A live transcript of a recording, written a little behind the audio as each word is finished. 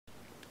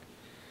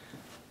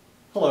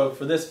Hello,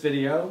 for this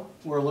video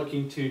we're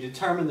looking to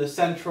determine the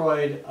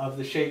centroid of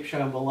the shape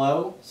shown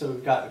below. So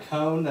we've got a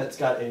cone that's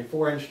got a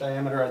 4-inch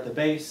diameter at the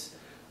base,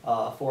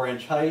 a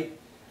 4-inch height,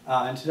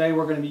 and today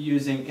we're going to be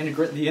using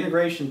the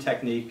integration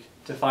technique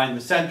to find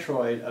the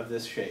centroid of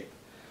this shape.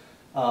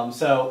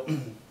 So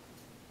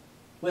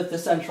with the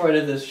centroid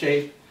of this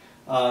shape,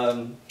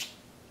 I'm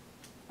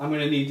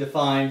going to need to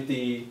find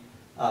the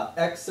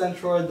x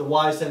centroid, the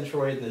y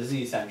centroid, and the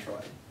z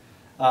centroid.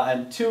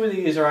 And two of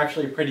these are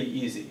actually pretty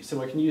easy,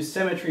 so I can use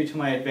symmetry to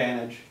my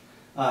advantage.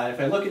 If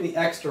I look in the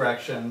x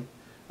direction,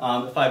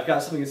 if I've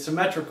got something that's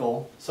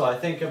symmetrical, so I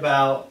think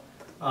about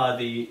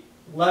the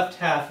left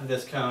half of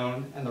this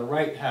cone and the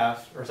right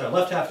half, or sorry,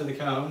 left half of the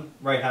cone,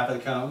 right half of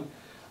the cone,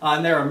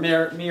 and they're a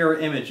mirror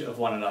image of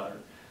one another.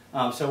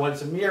 So when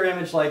it's a mirror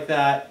image like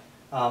that,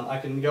 I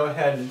can go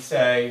ahead and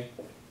say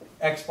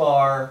x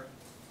bar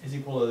is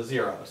equal to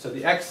 0. So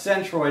the x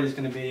centroid is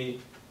going to be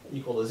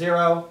equal to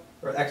 0,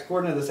 or x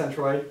coordinate of the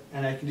centroid,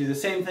 and I can do the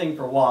same thing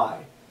for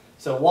y.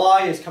 So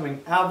y is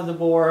coming out of the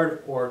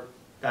board or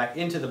back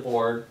into the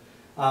board.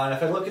 And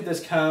if I look at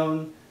this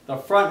cone, the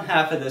front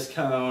half of this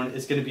cone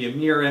is going to be a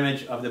mirror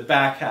image of the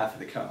back half of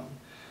the cone.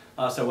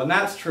 So when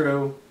that's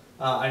true,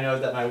 I know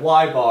that my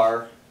y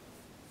bar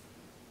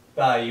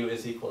value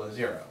is equal to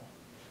 0.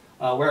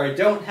 Where I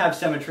don't have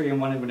symmetry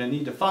and what I'm going to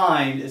need to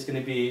find is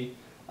going to be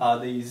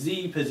the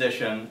z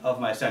position of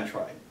my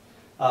centroid.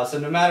 So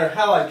no matter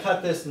how I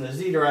cut this in the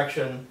z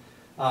direction,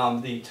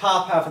 the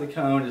top half of the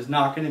cone is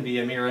not going to be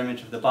a mirror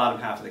image of the bottom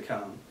half of the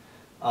cone.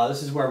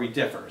 This is where we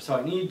differ. So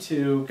I need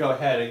to go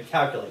ahead and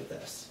calculate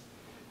this.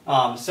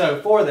 So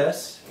for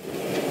this, I'm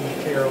going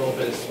to clear a little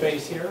bit of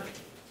space here.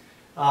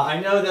 I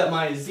know that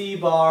my z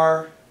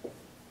bar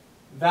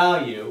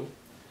value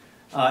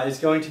is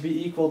going to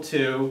be equal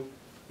to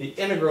the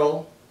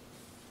integral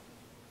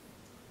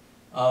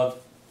of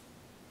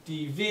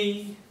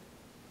dv,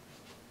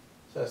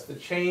 so that's the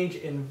change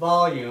in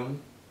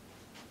volume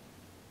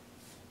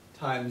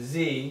times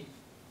z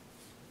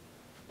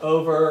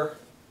over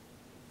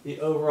the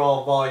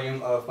overall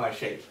volume of my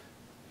shape.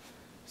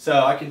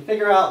 So I can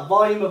figure out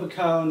volume of a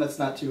cone, that's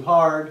not too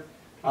hard.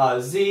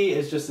 Z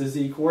is just the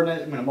z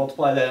coordinate. I'm going to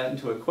multiply that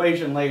into an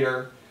equation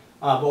later.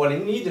 But what I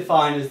need to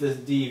find is this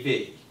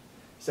dv.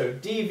 So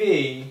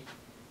dv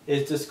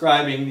is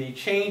describing the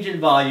change in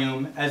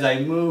volume as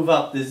I move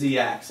up the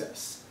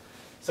z-axis.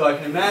 So I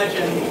can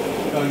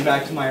imagine, going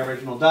back to my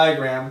original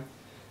diagram,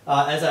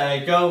 as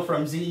I go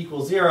from z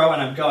equals 0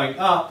 and I'm going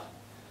up,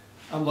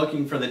 I'm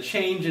looking for the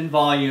change in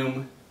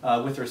volume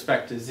with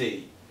respect to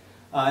z.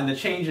 And the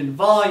change in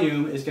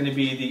volume is going to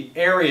be the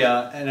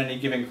area at any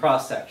given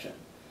cross-section.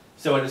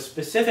 So at a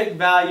specific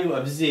value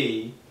of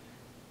z,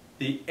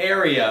 the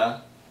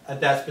area at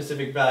that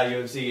specific value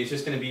of z is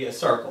just going to be a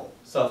circle.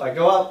 So if I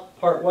go up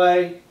part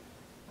way,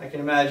 I can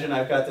imagine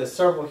I've got this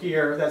circle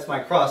here, that's my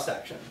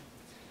cross-section.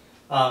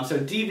 So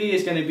dv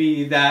is going to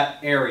be that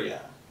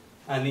area.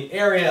 And the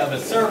area of a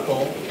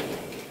circle,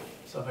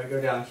 so if I go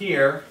down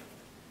here,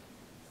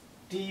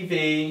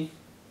 dv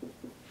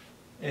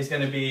is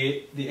going to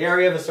be the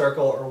area of a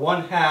circle, or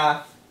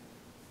 1/2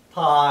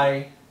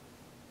 pi,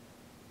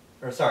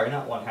 or sorry,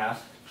 not 1/2,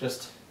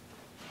 just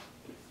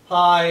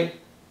pi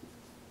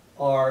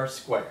r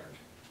squared.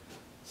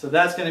 So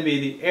that's going to be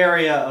the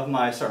area of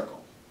my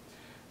circle.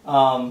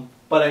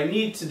 But I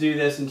need to do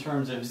this in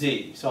terms of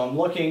z. So I'm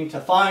looking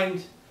to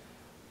find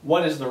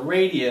what is the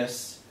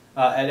radius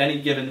at any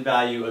given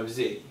value of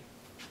z.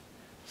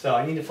 So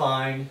I need to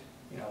find,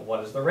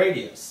 what is the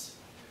radius.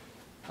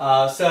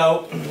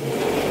 So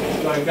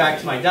going back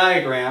to my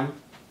diagram,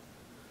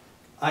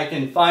 I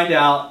can find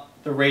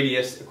out the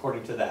radius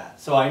according to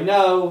that. So I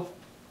know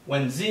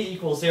when z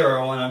equals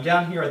 0, when I'm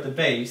down here at the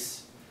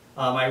base,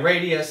 my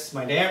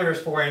diameter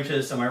is 4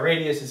 inches, so my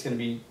radius is going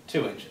to be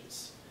 2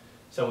 inches.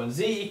 So when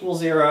z equals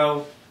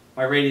 0,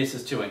 my radius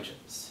is 2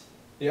 inches.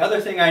 The other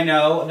thing I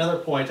know, another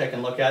point I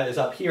can look at, is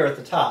up here at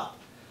the top.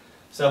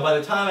 So by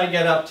the time I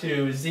get up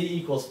to z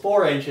equals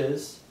 4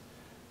 inches,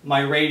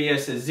 my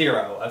radius is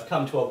 0. I've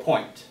come to a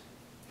point.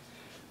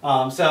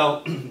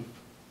 So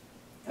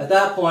at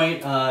that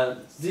point,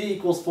 z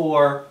equals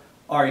 4,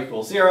 r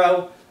equals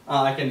 0.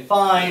 I can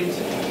find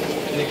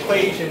an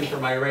equation for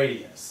my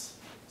radius.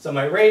 So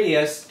my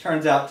radius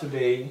turns out to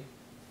be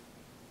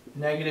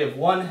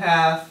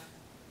 -1/2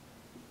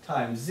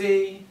 times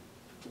z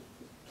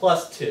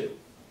plus 2.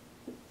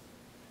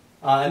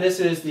 And this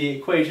is the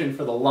equation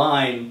for the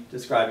line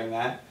describing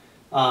that.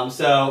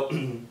 So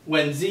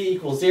when z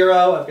equals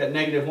 0, I've got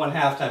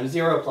 -1/2 times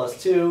 0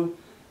 plus 2.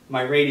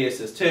 My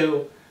radius is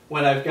 2.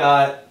 When I've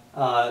got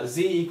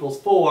z equals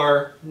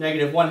 4,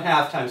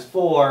 -1/2 times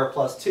 4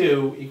 plus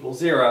 2 equals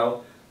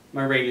 0,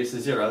 my radius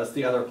is 0. That's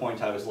the other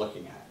point I was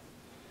looking at.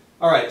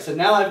 Alright, so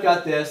now I've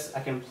got this.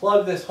 I can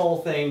plug this whole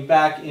thing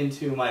back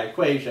into my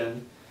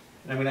equation.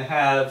 And I'm going to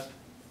have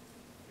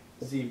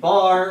z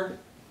bar,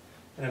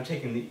 and I'm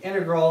taking the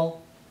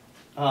integral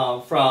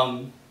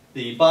from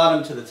the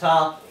bottom to the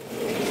top.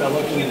 So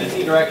looking in the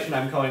z direction,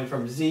 I'm going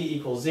from z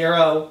equals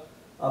 0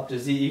 up to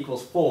z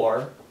equals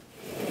 4.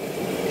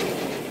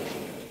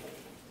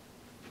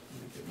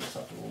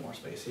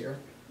 matrix here.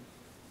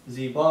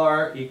 Z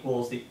bar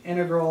equals the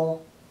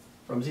integral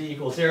from z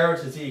equals 0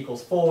 to z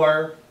equals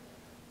 4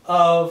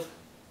 of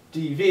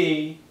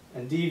dv,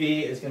 and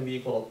dv is going to be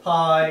equal to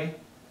pi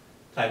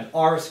times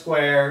r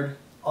squared.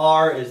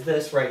 R is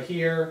this right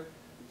here,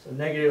 so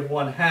negative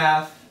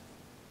 1/2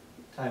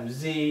 times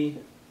z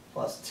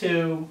plus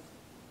 2.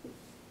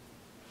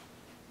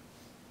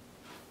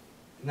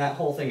 And that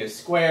whole thing is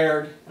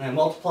squared, and I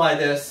multiply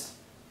this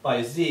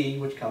by z,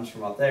 which comes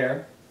from up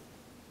there.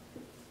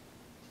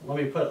 So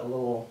let me put a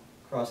little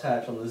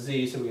crosshatch on the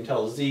z so we can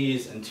tell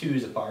z's and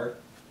 2's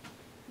apart.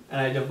 And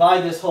I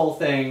divide this whole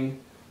thing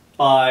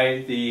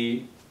by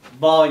the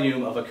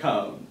volume of a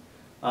cone.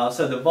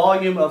 So the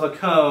volume of a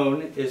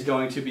cone is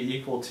going to be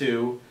equal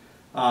to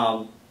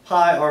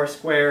pi r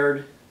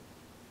squared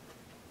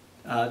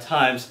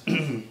times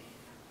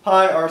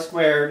pi r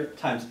squared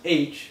times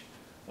h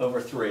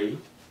over 3.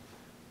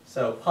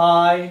 So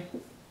pi,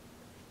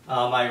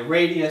 my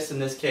radius in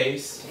this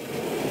case,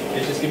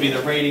 is just going to be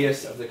the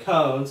radius of the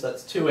cone, so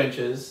that's 2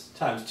 inches,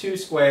 times 2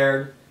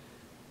 squared,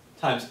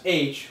 times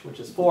h, which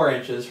is 4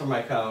 inches for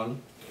my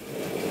cone.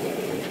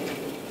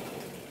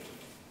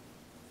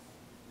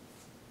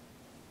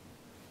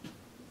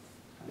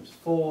 Times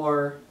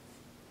 4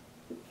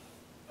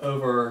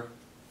 over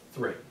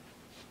 3.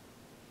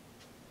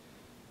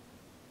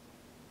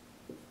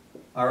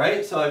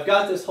 Alright, so I've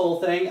got this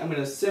whole thing. I'm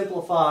going to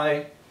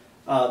simplify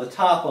the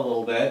top a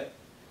little bit.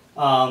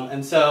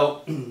 And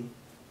so,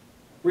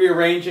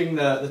 rearranging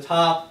the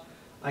top,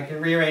 I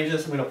can rearrange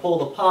this. I'm going to pull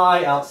the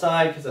pi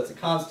outside because that's a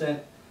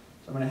constant.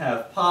 So I'm going to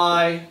have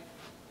pi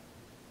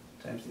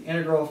times the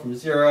integral from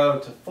 0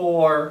 to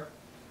 4.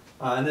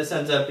 And this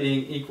ends up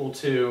being equal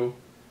to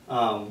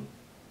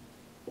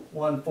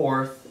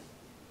 1/4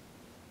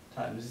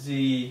 times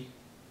z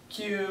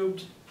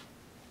cubed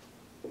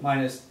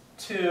minus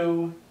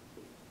 2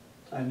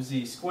 times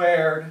z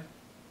squared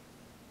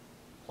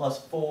plus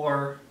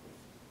 4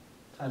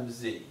 times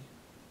z.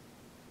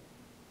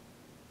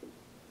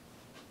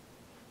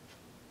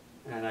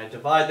 And I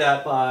divide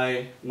that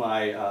by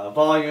my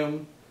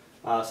volume.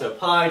 So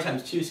pi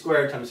times 2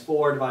 squared times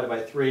 4 divided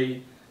by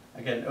 3.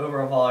 I get an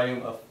overall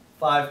volume of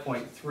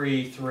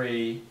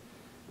 5.33,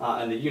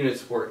 and the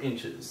units were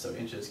inches, so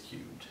inches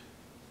cubed.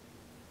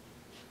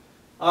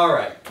 All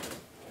right.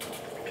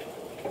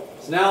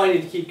 So now I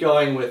need to keep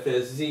going with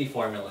this z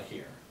formula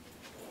here.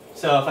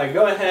 So if I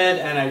go ahead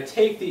and I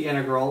take the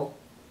integral,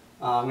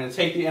 I'm going to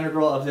take the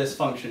integral of this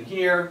function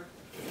here.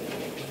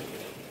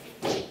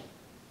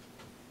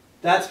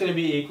 That's going to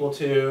be equal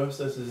to,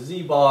 so this is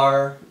z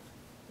bar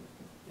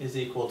is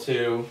equal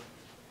to,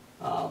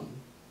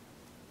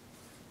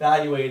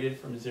 evaluated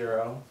from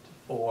 0 to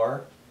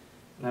 4.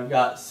 And I've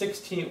got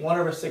 1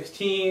 over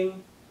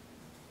 16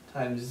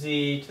 times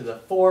z to the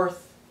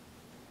 4th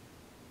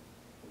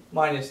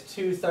minus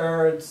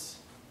 2/3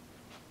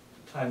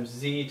 times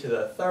z to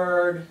the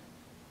 3rd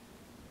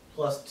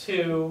plus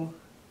 2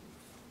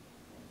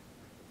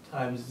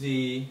 times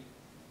z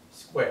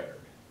squared.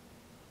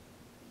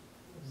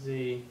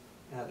 Z,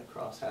 add the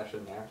crosshatch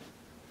in there.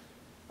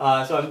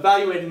 So I'm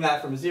evaluating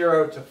that from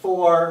 0 to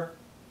 4,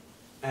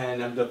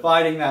 and I'm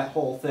dividing that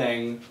whole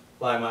thing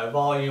by my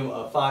volume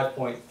of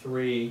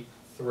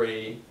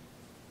 5.33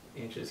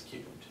 inches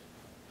cubed.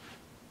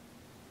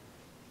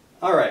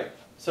 All right,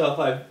 so if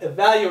I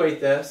evaluate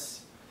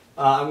this,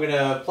 I'm going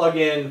to plug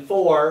in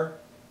 4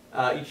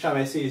 each time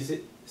I see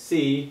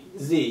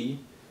z.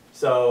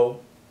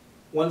 So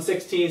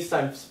 1/16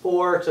 times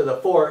 4 to the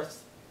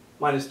 4th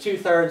minus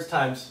 2/3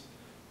 times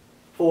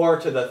 4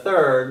 to the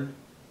 3rd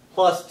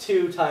plus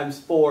 2 times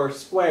 4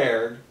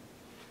 squared.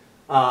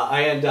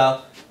 I end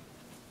up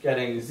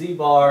getting z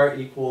bar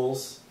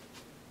equals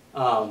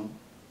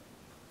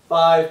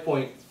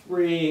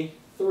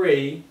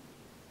 5.33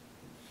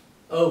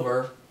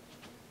 over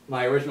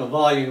my original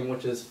volume,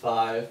 which is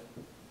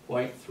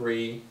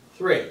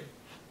 5.33.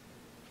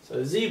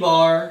 So z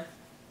bar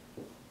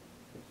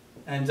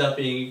ends up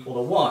being equal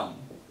to 1,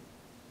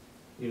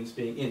 units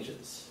being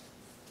inches.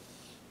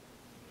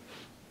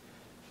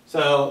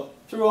 So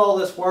through all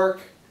this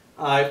work,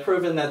 I've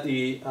proven that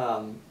the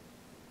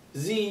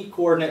z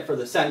coordinate for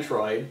the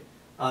centroid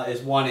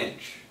is 1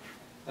 inch.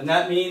 And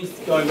that means,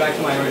 going back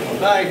to my original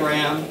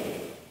diagram,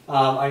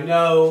 I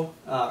know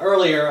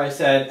earlier I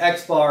said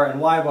x bar and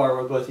y bar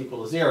were both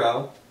equal to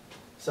 0.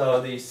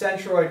 So the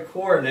centroid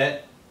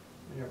coordinate,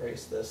 let me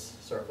erase this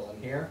circle in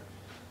here,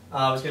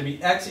 is going to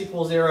be x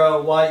equals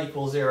 0, y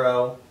equals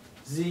 0,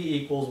 z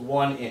equals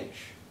 1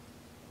 inch.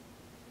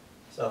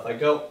 So if I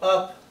go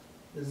up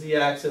the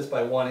z-axis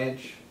by 1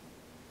 inch,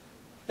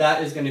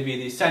 that is going to be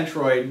the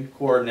centroid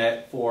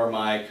coordinate for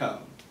my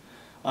cone.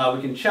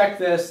 We can check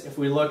this if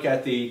we look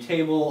at the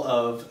table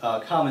of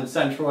common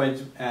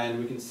centroids, and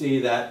we can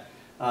see that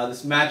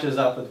this matches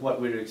up with what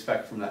we would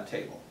expect from that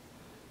table.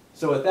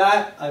 So with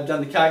that, I've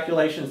done the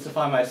calculations to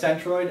find my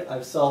centroid.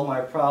 I've solved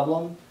my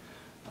problem.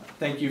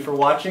 Thank you for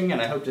watching,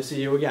 and I hope to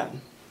see you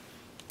again.